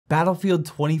Battlefield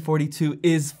 2042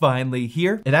 is finally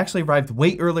here. It actually arrived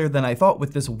way earlier than I thought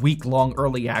with this week-long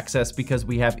early access because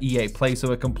we have EA Play,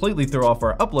 so it completely threw off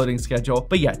our uploading schedule.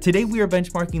 But yeah, today we are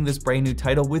benchmarking this brand new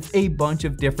title with a bunch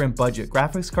of different budget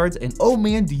graphics cards, and oh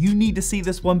man, do you need to see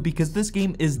this one because this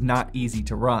game is not easy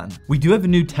to run. We do have a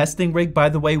new testing rig, by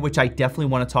the way, which I definitely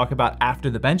want to talk about after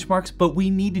the benchmarks, but we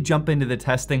need to jump into the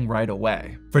testing right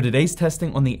away. For today's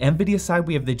testing, on the NVIDIA side,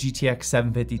 we have the GTX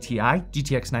 750 Ti,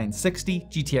 GTX 960,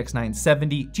 GTX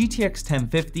 970, GTX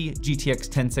 1050, GTX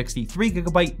 1060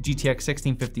 3GB, GTX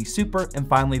 1650 Super, and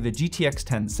finally the GTX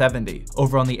 1070.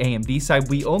 Over on the AMD side,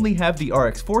 we only have the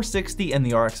RX 460 and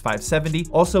the RX 570.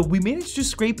 Also, we managed to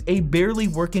scrape a barely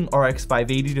working RX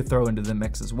 580 to throw into the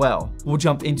mix as well. We'll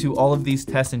jump into all of these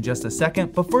tests in just a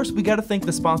second, but first we gotta thank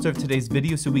the sponsor of today's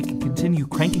video so we can continue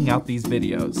cranking out these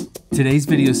videos. Today's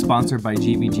video is sponsored by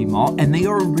GVG Mall, and they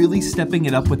are really stepping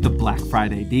it up with the Black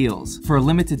Friday deals. For a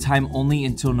limited time only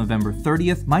until November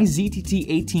 30th, my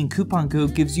ZTT18 coupon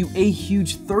code gives you a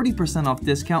huge 30% off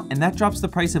discount, and that drops the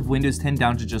price of Windows 10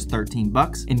 down to just 13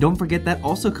 bucks. And don't forget that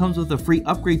also comes with a free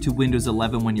upgrade to Windows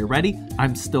 11 when you're ready.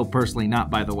 I'm still personally not,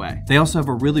 by the way. They also have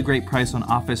a really great price on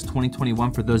Office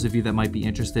 2021 for those of you that might be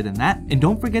interested in that. And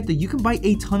don't forget that you can buy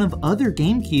a ton of other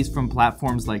game keys from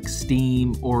platforms like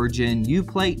Steam, Origin,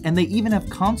 Uplay, and they even have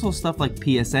console stuff like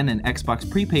PSN and Xbox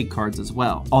prepaid cards as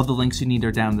well. All the links you need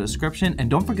are down in the description, and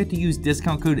don't forget to use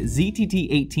discount code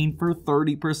ZTT18 for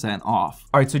 30% off.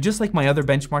 Alright, so just like my other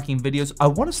benchmarking videos, I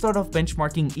want to start off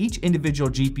benchmarking each individual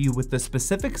GPU with the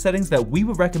specific settings that we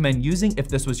would recommend using if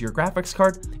this was your graphics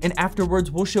card, and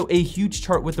afterwards we'll show a huge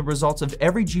chart with the results of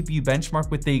every GPU benchmark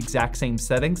with the exact same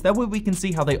settings. That way we can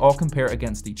see how they all compare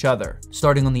against each other.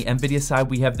 Starting on the NVIDIA side,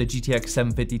 we have the GTX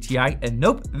 750 Ti, and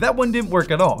nope, that one didn't work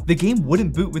at all. The game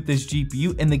wouldn't boot with this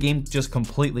GPU and the game just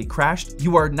completely crashed.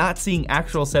 You are not seeing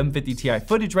actual 750 Ti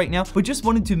footage right now, but just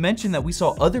wanted to mention that we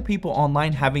saw other people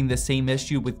online having the same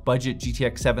issue with budget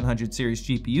GTX 700 series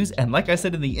GPUs, and like I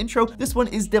said in the intro, this one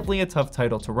is definitely a tough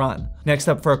title to run. Next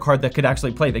up, for a card that could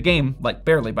actually play the game, like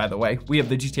barely by the way, we have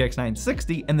the GTX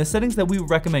 960, and the settings that we would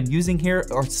recommend using here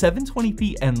are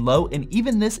 720p and low, and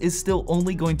even this is still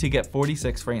only going to get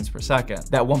 46 frames per second.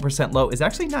 That 1% low is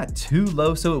actually not too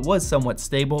low, so it was somewhat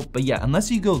stable, but yeah,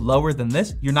 unless you go lower than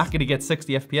this, you're not going to get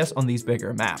 60 FPS on these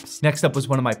bigger maps. Next up was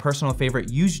one of my personal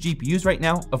favorite used GPUs right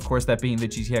now, of course that being the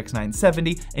GTX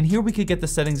 970, and here we could get the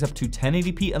settings up to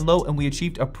 1080p and low, and we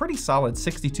achieved a pretty solid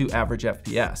 62 average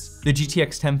FPS. The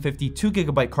GTX 1050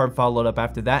 2GB card followed up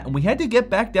after that, and we had to get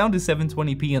back down to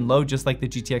 720p and low just like the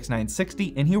GTX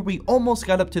 960, and here we almost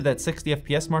got up to that 60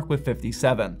 FPS mark with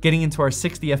 57. Getting into our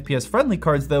 60 FPS friendly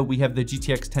cards though, we have the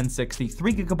GTX 1060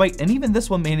 3GB, and even this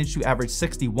one managed to average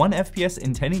 61 FPS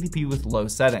in 1080p with low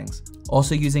settings.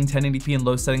 Also using 1080p and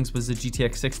low settings was the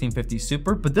GTX 1650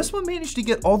 Super, but this one managed to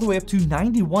get all the way up to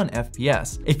 91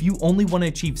 FPS. If you only want to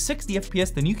achieve 60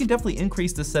 FPS, then you can definitely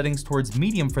increase the settings towards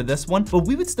medium for this one, but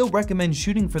we would still recommend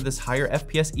shooting for this higher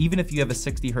FPS even if you have a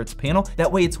 60 Hz panel.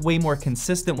 That way it's way more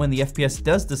consistent when the FPS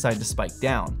does decide to spike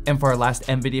down. And for our last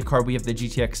NVIDIA card, we have the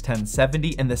GTX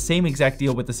 1070, and the same exact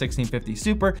deal with the 1650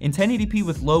 Super. In 1080p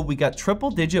with low, we got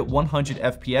triple digit 100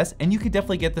 FPS, and you could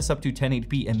definitely get this up to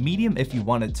 1080p and medium if you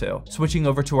wanted to. Switching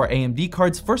over to our AMD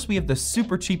cards, first we have the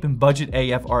super cheap and budget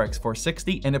AF RX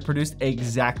 460, and it produced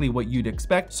exactly what you'd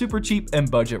expect, super cheap and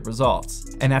budget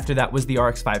results. And after that was the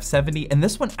RX 570, and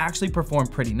this one actually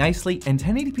performed pretty nicely. In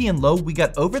 1080p and low, we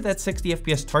got over that 60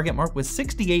 FPS target mark with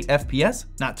 68 FPS,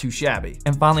 not too shabby.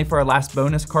 And finally, for our last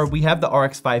bonus card, we have the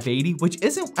RX 580, which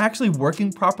isn't actually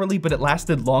working properly, but it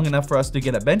lasted long enough for us to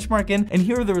get a benchmark in, and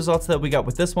here are the results that we got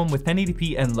with this one with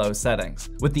 1080p and low settings.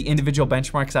 With the individual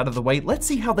benchmarks out of the way, let's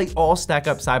see how they all stack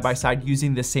up side by side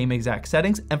using the same exact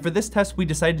settings, and for this test we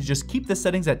decided to just keep the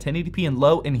settings at 1080p and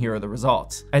low, and here are the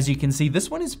results. As you can see, this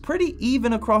one is pretty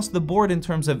even across the board in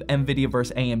terms of NVIDIA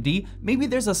versus AMD. Maybe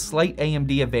there's a slight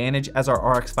AMD advantage as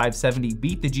our RX 570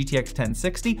 beat the GTX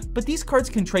 1060, but these cards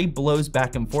can trade blows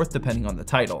back and forth depending on the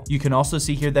title. You can also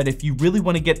see here that if you really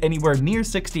want to get anywhere near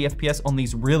 60 FPS on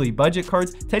these really budget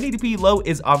cards, 1080p low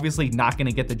is obviously not going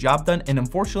to get the job done, and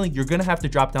unfortunately you're going to have to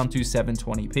drop down to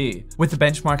 720p. With the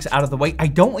benchmarks out of the way, I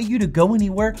don't want you to go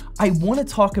anywhere. I want to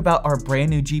talk about our brand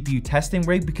new GPU testing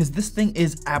rig because this thing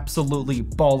is absolutely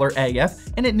baller AF,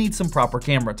 and it needs some proper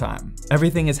camera time.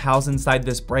 Everything is housed inside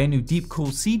this brand new Deepcool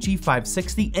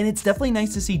CG560, and it's definitely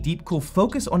nice to see Deepcool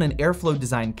focus on an airflow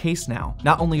design case now.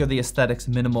 Not only are the aesthetics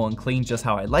minimal and clean just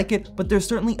how I like it, but there's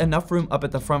certainly enough room up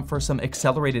at the front for some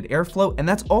accelerated airflow, and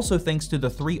that's also thanks to the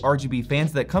 3 RGB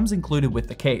fans that comes included with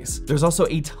the case. There's also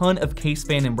a ton of case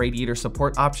fan and radiator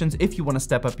support options if you want to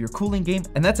step up your cooling game,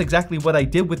 and that's exactly what I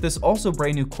did with this also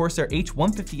brand new Corsair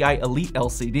H150 TI Elite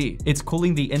LCD. It's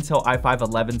cooling the Intel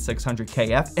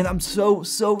i5-11600KF, and I'm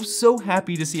so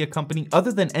happy to see a company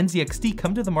other than NZXT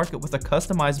come to the market with a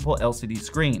customizable LCD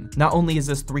screen. Not only is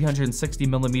this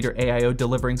 360mm AIO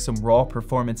delivering some raw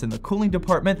performance in the cooling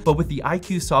department, but with the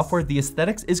iCUE software, the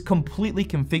aesthetics is completely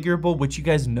configurable, which you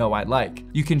guys know I like.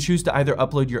 You can choose to either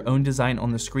upload your own design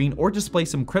on the screen or display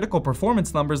some critical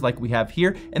performance numbers like we have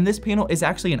here, and this panel is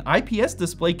actually an IPS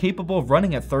display capable of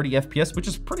running at 30 FPS, which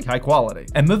is pretty high quality.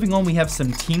 And moving on, we have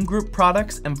some Team Group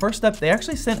products, and first up, they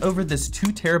actually sent over this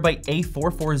 2TB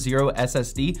A440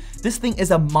 SSD. This thing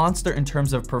is a monster in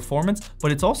terms of performance,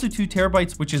 but it's also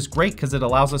 2TB, which is great because it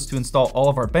allows us to install all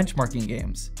of our benchmarking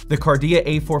games. The Cardia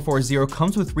A440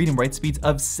 comes with read and write speeds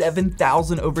of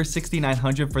 7,000 over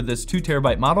 6,900 for this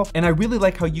 2TB model, and I really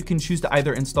like how you can choose to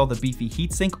either install the beefy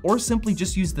heatsink or simply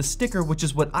just use the sticker, which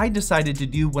is what I decided to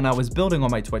do when I was building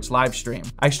on my Twitch live stream.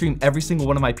 I stream every single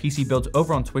one of my PC builds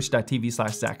over on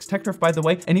twitch.tv/ZachsTechDrift, by the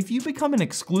way, and if you become an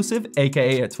exclusive,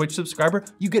 aka a Twitch subscriber,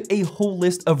 you get a whole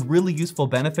list of really useful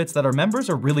benefits that our members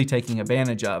are really taking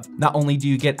advantage of. Not only do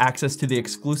you get access to the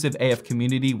exclusive AF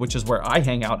community, which is where I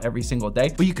hang out every single day,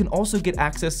 but you can also get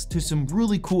access to some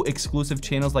really cool exclusive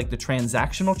channels like the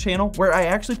transactional channel, where I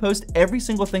actually post every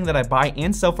single thing that I buy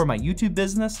and sell for my YouTube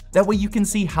business. That way you can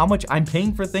see how much I'm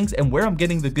paying for things and where I'm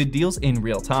getting the good deals in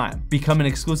real time. Become an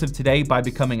exclusive today by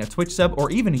becoming a Twitch sub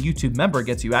or even a YouTube member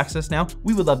gets you access now.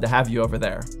 We would love to have you over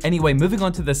there. Anyway, moving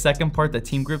on to the second part that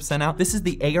Team Group sent out. This is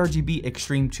the ARGB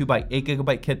Extreme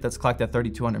 2x8GB kit that's clocked at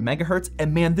 3200 MHz,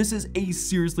 and man, this is a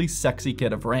seriously sexy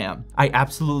kit of RAM. I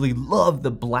absolutely love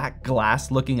the black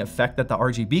glass looking effect that the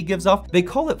RGB gives off. They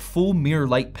call it full mirror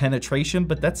light penetration,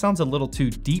 but that sounds a little too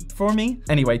deep for me.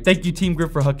 Anyway, thank you Team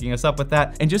Group for hooking us up with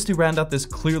that. And just to round out this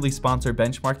clearly sponsored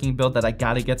benchmarking build that I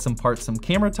gotta get some parts, some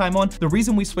camera time on, the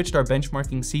reason we switched our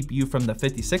benchmarking CPU from the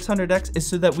 5600X is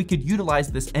so that we could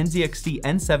utilize this NZXT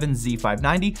N7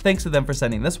 Z590. Thanks to them for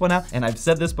sending this one out. And I've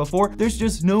said this before, there's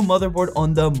just no motherboard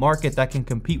on the market that can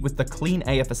compete with the clean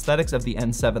AF aesthetics of the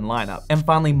N7 lineup. And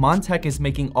finally, Montech is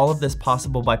making all of this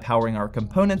possible by powering our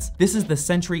components. This is the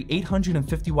Sentry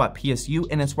 850-watt PSU,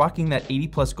 and it's rocking that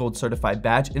 80+ gold certified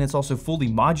badge, and it's also fully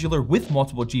modular with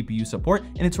multiple GPU support,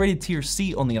 and it's rated tier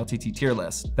C on the LTT tier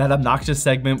list. That obnoxious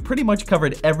segment pretty much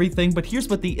covered everything, but here's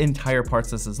what the entire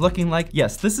parts list is looking like.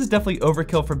 Yes, this is definitely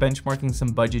overkill for benchmarking some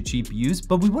budget GPUs,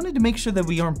 but we wanted to make sure that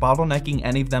we aren't bottlenecking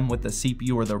any of them with the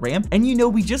CPU or the RAM, and you know,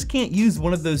 we just can't use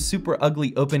one of those super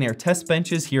ugly open air test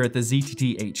benches here at the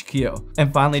ZTT HQ.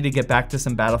 And finally, to get back to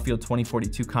some Battlefield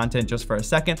 2042 content just for a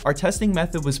second, our testing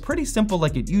method was pretty simple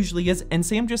like it usually is, and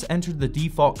Sam just entered the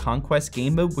default Conquest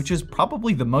game mode, which is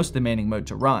probably the most demanding mode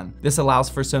to run. This allows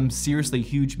for some seriously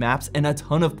huge maps and a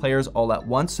ton of players all at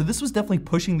once, so this was definitely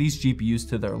pushing these GPUs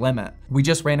to their limit. We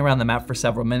just ran around the map for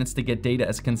several minutes to get data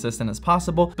as consistent as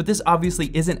possible, but this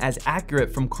obviously isn't as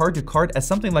accurate from card to card as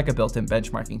something like a built-in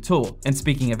benchmarking tool. And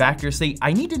speaking of accuracy,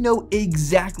 I need to know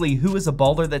exactly who is a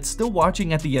baller that's still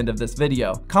watching at the end of this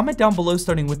video. Comment down below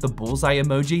starting with the bullseye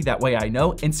emoji, that way I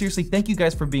know, and seriously, thank you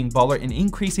guys for being baller and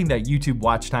increasing that YouTube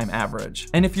watch time average.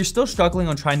 And if you're still struggling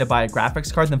on trying to buy a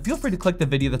graphics card, then feel free to click the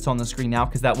video that's on the screen now,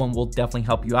 because that one will definitely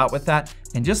help you out with that.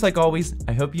 And just like always,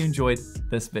 I hope you enjoyed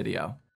this video.